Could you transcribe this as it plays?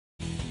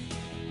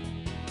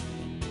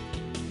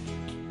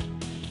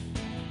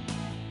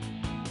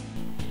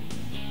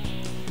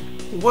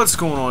What's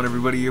going on,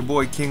 everybody? Your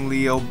boy King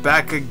Leo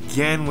back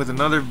again with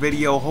another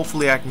video.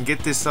 Hopefully I can get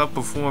this up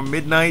before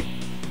midnight.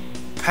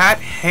 Pat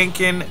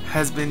Hengten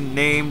has been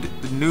named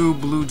the new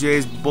Blue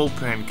Jays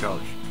bullpen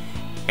coach,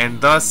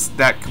 and thus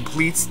that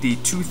completes the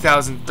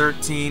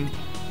 2013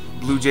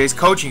 Blue Jays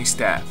coaching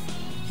staff.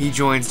 He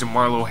joins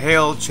DeMarlo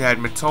Hale, Chad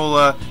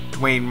Mottola,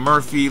 Dwayne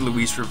Murphy,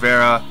 Luis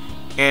Rivera,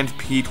 and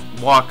Pete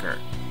Walker.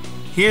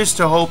 Here's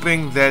to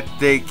hoping that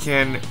they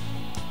can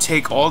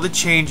take all the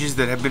changes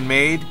that have been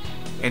made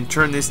and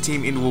turn this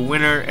team into a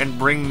winner and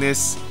bring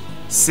this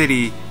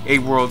city a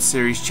World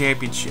Series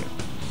championship.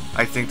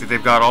 I think that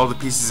they've got all the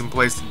pieces in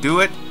place to do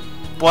it,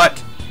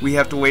 but we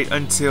have to wait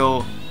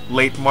until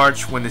late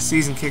March when the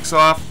season kicks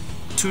off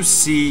to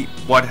see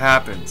what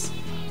happens.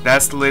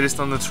 That's the latest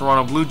on the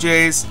Toronto Blue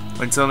Jays.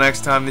 Until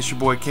next time, this is your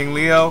boy King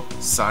Leo,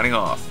 signing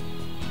off.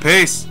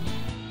 Peace!